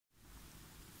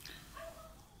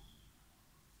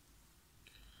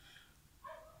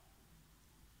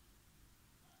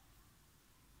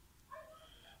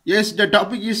Yes, the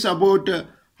topic is about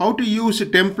how to use a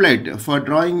template for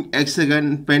drawing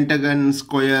hexagon, pentagon,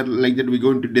 square, like that we're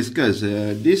going to discuss.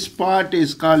 This part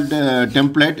is called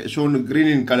template, shown green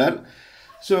in color.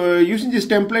 So using this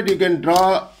template, you can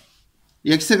draw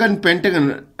hexagon,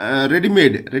 pentagon,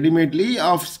 ready-madely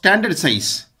of standard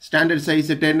size. Standard size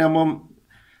 10 mm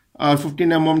or 15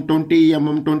 mm, 20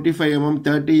 mm, 25 mm,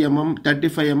 30 mm,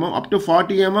 35 mm, up to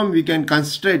 40 mm we can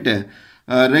construct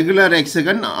regular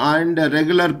hexagon and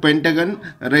regular pentagon,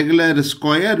 regular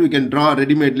square we can draw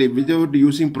ready-madely without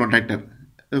using protractor.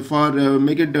 For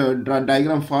make it draw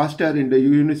diagram faster in the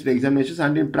university examinations,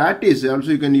 and in practice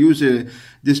also you can use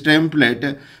this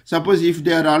template. Suppose if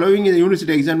they are allowing in the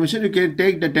university examination, you can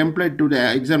take the template to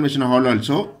the examination hall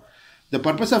also. The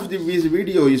purpose of this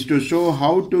video is to show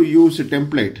how to use a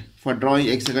template for drawing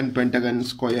hexagon, pentagon,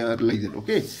 square, like that.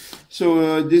 Okay,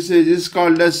 so this is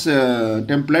called as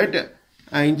template,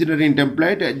 engineering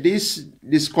template. This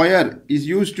square is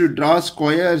used to draw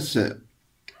squares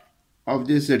of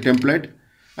this template,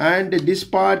 and this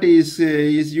part is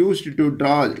used to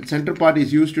draw, center part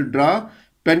is used to draw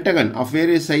pentagon of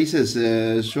various sizes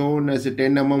shown as 10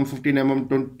 mm, 15 mm,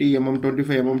 20 mm,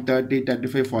 25 mm, 30,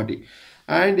 35, 40.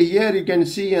 And here you can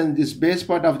see on this base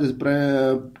part of this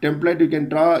template, you can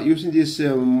draw using this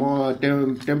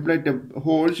template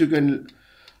holes. You can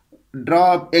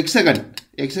draw hexagon.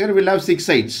 Hexagon will have 6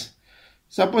 sides.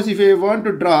 Suppose if I want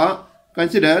to draw,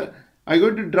 consider I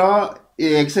go to draw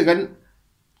a hexagon.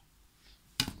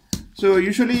 So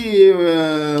usually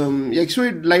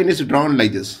XY line is drawn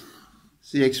like this.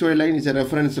 See, XY line is a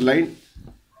reference line.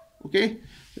 Okay,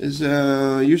 is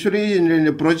usually in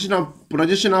the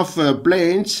projection of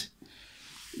planes,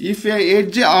 if a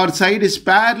edge or side is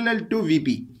parallel to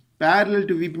VP. Parallel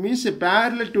to VP means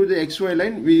parallel to the XY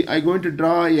line. I going to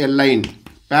draw a line.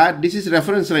 This is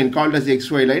reference line called as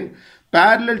XY line.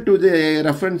 Parallel to the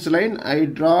reference line, I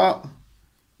draw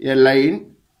a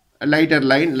line, a lighter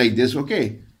line like this.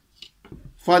 Okay.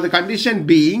 For the condition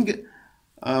being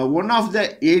one of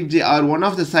the edge or one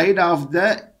of the side of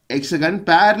the hexagon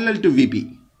parallel to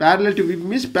VP. Parallel to VP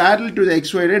means parallel to the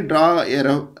XY line, draw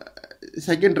a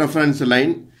second reference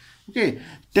line. Okay.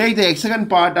 Take the hexagon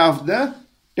part of the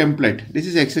template. This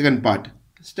is hexagon part.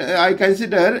 I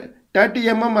consider 30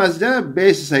 mm as the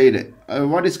base side.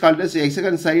 What is called as the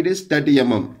hexagon side is 30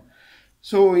 mm.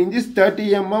 So in this 30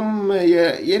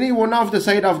 mm, any one of the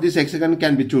side of this hexagon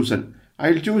can be chosen. I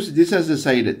will choose this as the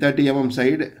side, 30 mm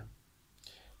side.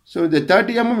 So the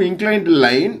 30 mm inclined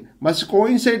line must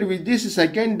coincide with this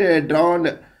second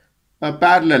drawn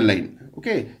parallel line.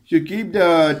 Okay, so you keep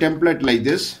the template like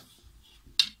this.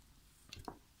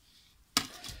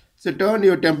 So turn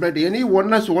your template. Any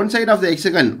one side of the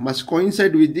hexagon must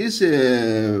coincide with this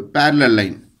parallel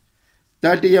line.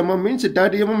 30 mm means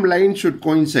 30 mm line should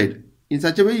coincide. In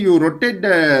such a way, you rotate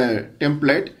the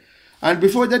template. And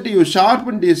before that, you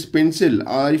sharpen this pencil.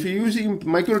 Or if you're using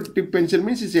micro tip pencil,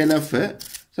 means it's enough.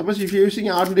 Suppose if you're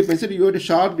using ordinary pencil, you have to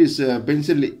sharpen this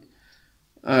pencil lead.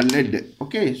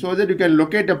 Okay, so that you can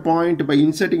locate a point by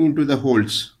inserting into the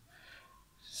holes.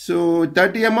 So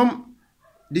 30 mm,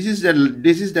 this is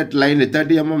that line, the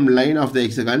 30 mm line of the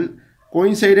hexagon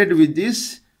coincided with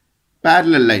this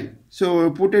parallel line. So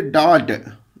put a dot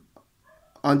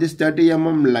on this 30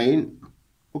 mm line.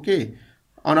 Okay.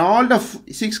 On all the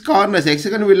 6 corners,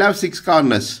 hexagon will have 6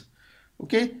 corners.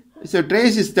 Okay, so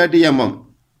trace is 30 mm.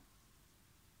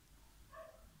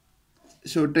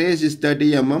 So trace is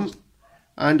 30 mm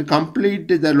and complete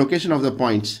the location of the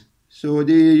points. So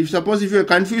suppose if you are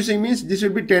confusing means this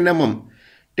will be 10 mm.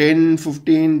 10,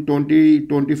 15, 20,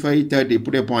 25, 30.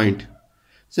 Put a point.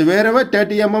 So wherever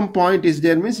 30 mm point is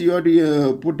there means you have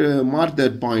to mark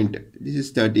that point. This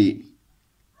is 30.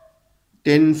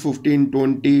 10, 15,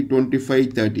 20,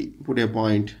 25, 30. Put a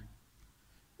point.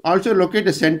 Also locate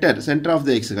the center of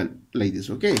the hexagon like this.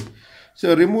 Okay.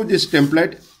 So remove this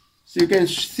template. So you can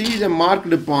see the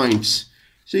marked points.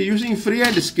 So using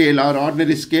freehand scale or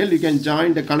ordinary scale, you can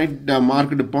connect the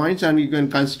marked points and you can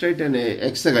construct an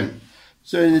hexagon.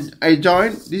 So I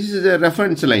join. This is a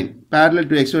reference line parallel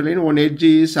to XY line. One edge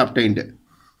is obtained.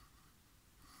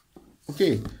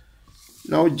 Okay.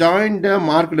 Now join the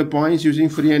marked points using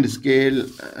freehand scale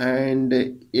and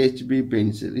HB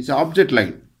pencil. It's object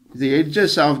line. The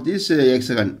edges of this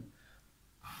hexagon.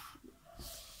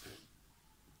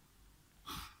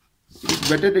 It's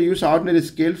better to use ordinary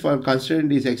scale for constructing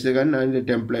this hexagon and the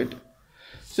template.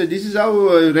 So this is how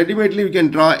ready-madely we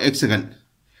can draw hexagon.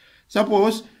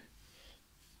 Suppose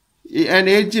an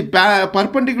edge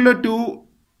perpendicular to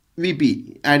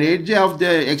VP. An edge of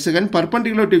the hexagon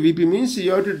perpendicular to VP means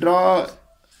you have to draw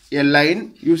a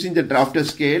line using the drafter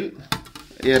scale.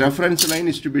 a reference line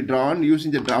is to be drawn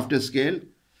using the drafter scale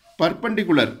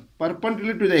perpendicular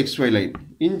to the XY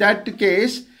line. In that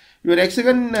case, your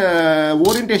hexagon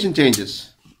orientation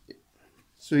changes.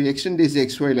 So you extend this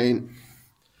XY line.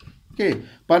 Okay,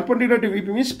 perpendicular to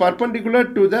VP means perpendicular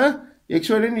to the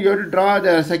XY line. You have to draw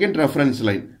the second reference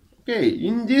line. Okay,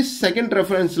 in this second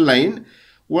reference line,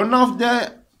 one of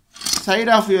the side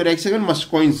of your hexagon must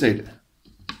coincide.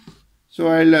 So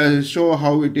I'll show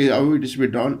how it is to be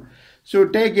drawn. So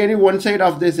take any one side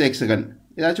of this hexagon.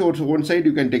 That's also one side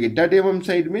you can take it. 30 mm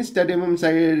side means 30 mm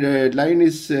side line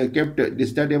is kept.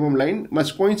 This 30 mm line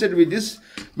must coincide with this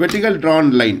vertical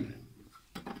drawn line.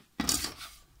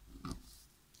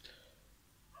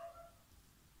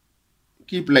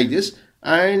 Keep like this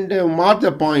and mark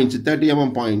the points 30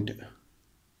 mm point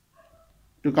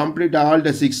to complete all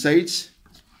the 6 sides.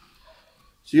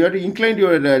 So you have to incline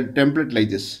your template like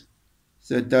this.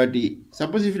 So 30.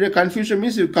 Suppose if you are confusion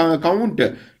means you count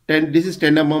 10. This is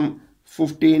 10 mm,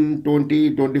 15,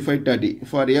 20, 25, 30.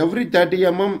 For every 30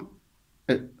 mm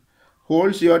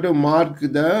holes you have to mark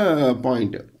the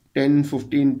point 10,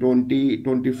 15, 20,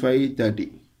 25,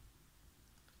 30.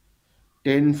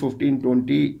 10, 15,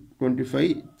 20,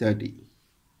 25, 30.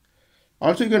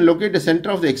 Also you can locate the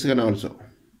center of the hexagon also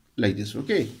like this.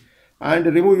 Okay, and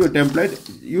remove your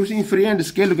template. Using freehand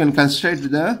scale you can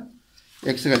construct the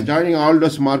hexagon joining all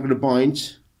those marked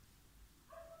points.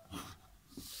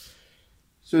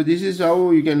 So this is how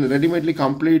you can ready-madely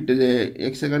complete the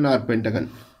hexagon or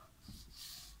pentagon.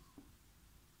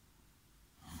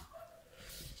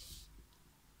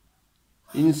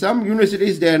 In some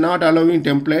universities they are not allowing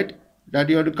template, that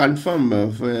you have to confirm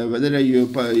whether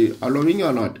you are allowing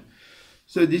or not.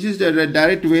 So this is the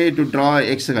direct way to draw a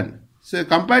hexagon. So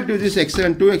compared to this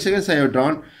hexagon, 2 hexagons I have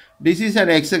drawn. This is an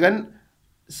hexagon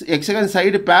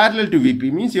side parallel to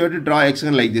VP, means you have to draw a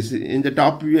hexagon like this. In the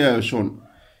top view I have shown.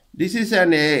 This is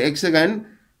an hexagon,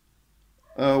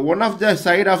 one of the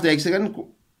side of the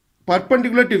hexagon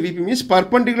perpendicular to VP means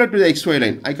perpendicular to the XY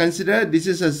line. I consider this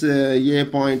is as A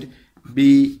point,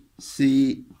 B,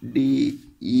 C, D,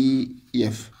 E,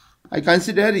 F. I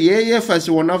consider AF as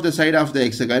one of the side of the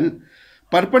hexagon.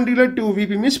 Perpendicular to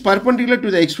VP means perpendicular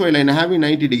to the XY line having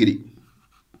 90 degree.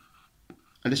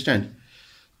 Understand?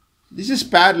 This is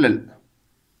parallel.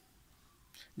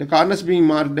 The corners being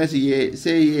marked as A,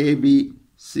 say A, B,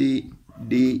 C,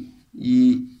 D,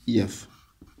 E, F.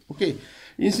 Okay.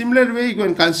 In similar way, you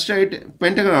can construct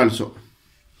pentagon also.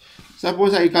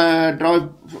 Suppose I can draw,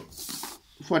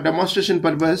 for demonstration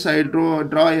purpose, I draw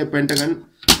a pentagon.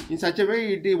 In such a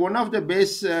way, it is one of the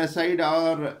base side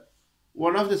or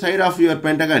one of the side of your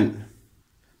pentagon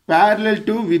parallel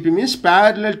to VP means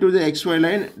parallel to the XY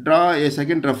line. Draw a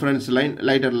second reference line,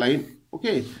 lighter line.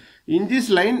 Okay. In this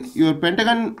line, your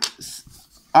pentagon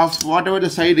of whatever the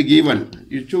side given,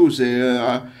 you choose.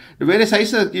 The various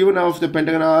sizes given of the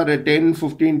pentagon are 10,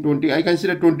 15, 20. I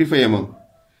consider 25 mm.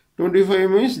 25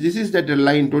 mm means this is that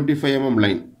line, 25 mm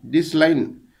line. This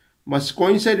line must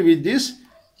coincide with this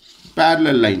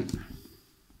parallel line.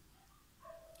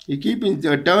 You keep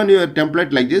turn your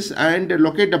template like this and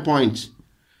locate the points.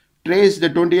 Trace the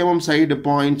 20 mm side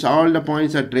points. All the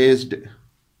points are traced.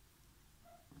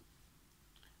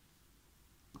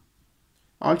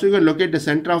 Also you can locate the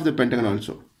center of the pentagon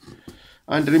also.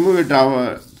 And remove your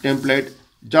draw template.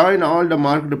 Join all the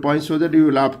marked points so that you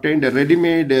will obtain the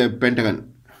ready-made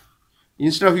pentagon.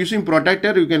 Instead of using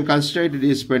protractor, you can construct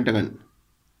this pentagon.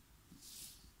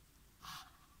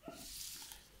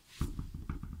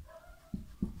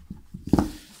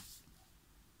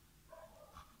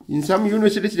 In some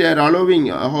universities, they are allowing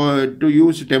to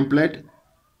use template.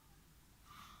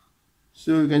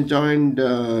 So you can join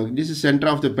this is center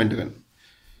of the pentagon.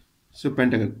 So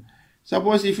pentagon.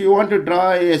 Suppose if you want to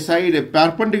draw a side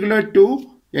perpendicular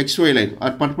to XY line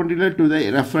or perpendicular to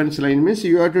the reference line, means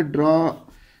you have to draw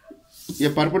a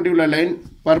perpendicular line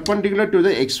perpendicular to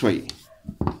the XY.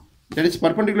 That is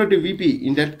perpendicular to VP.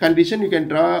 In that condition, you can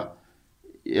draw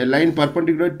a line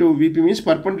perpendicular to VP means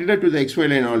perpendicular to the XY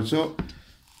line also.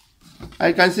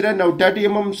 I consider now 30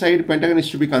 mm side pentagon is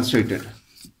to be constructed.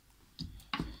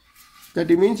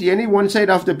 30 means any one side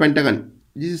of the pentagon.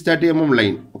 This is 30 mm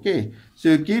line. Okay. So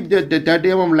you keep the 30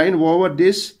 mm line over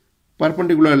this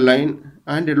perpendicular line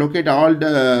and locate all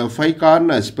the 5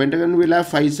 corners. Pentagon will have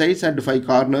 5 sides and 5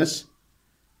 corners.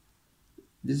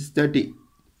 This is 30.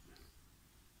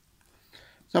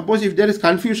 Suppose if there is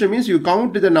confusion means you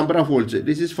count the number of holes.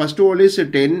 This is first hole is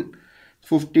 10,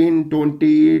 15,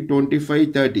 20,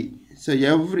 25, 30. So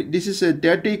this is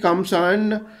 30 comes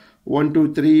on 1,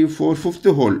 2, 3, 4, fifth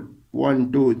hole.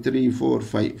 1, 2, 3, 4,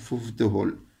 5, fifth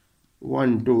hole.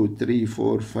 1, 2, 3,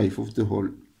 4, 5, fifth hole.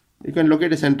 You can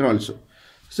locate a center also.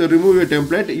 So remove your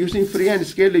template. Using freehand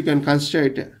scale, you can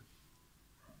construct.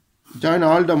 Join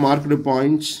all the marked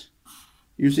points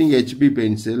using HB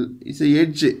pencil. It's a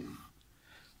edge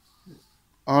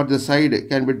or the side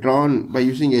can be drawn by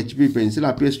using HB pencil,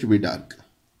 appears to be dark.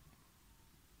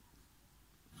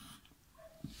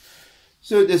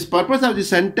 So this purpose of the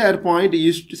center point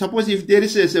is to, suppose if there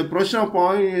is a portion of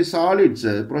point solids,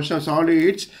 portion of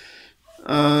solids,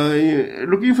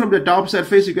 looking from the top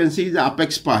surface, you can see the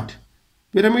apex part.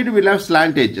 Pyramid will have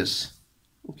slant edges.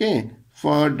 Okay,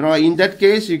 for draw, in that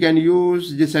case, you can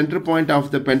use the center point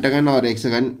of the pentagon or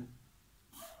hexagon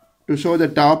to show the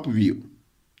top view.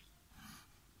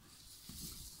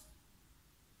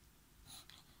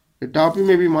 The top view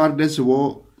may be marked as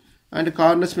O, and the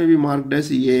corners may be marked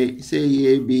as A, say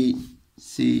A, B,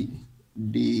 C,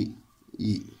 D,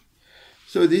 E.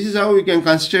 So this is how we can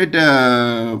construct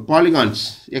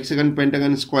polygons, hexagon,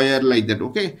 pentagon, square, like that.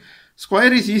 Okay,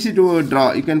 square is easy to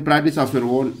draw. You can practice of your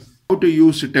own how to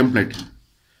use template.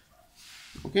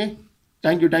 Okay,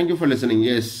 thank you for listening.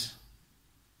 Yes.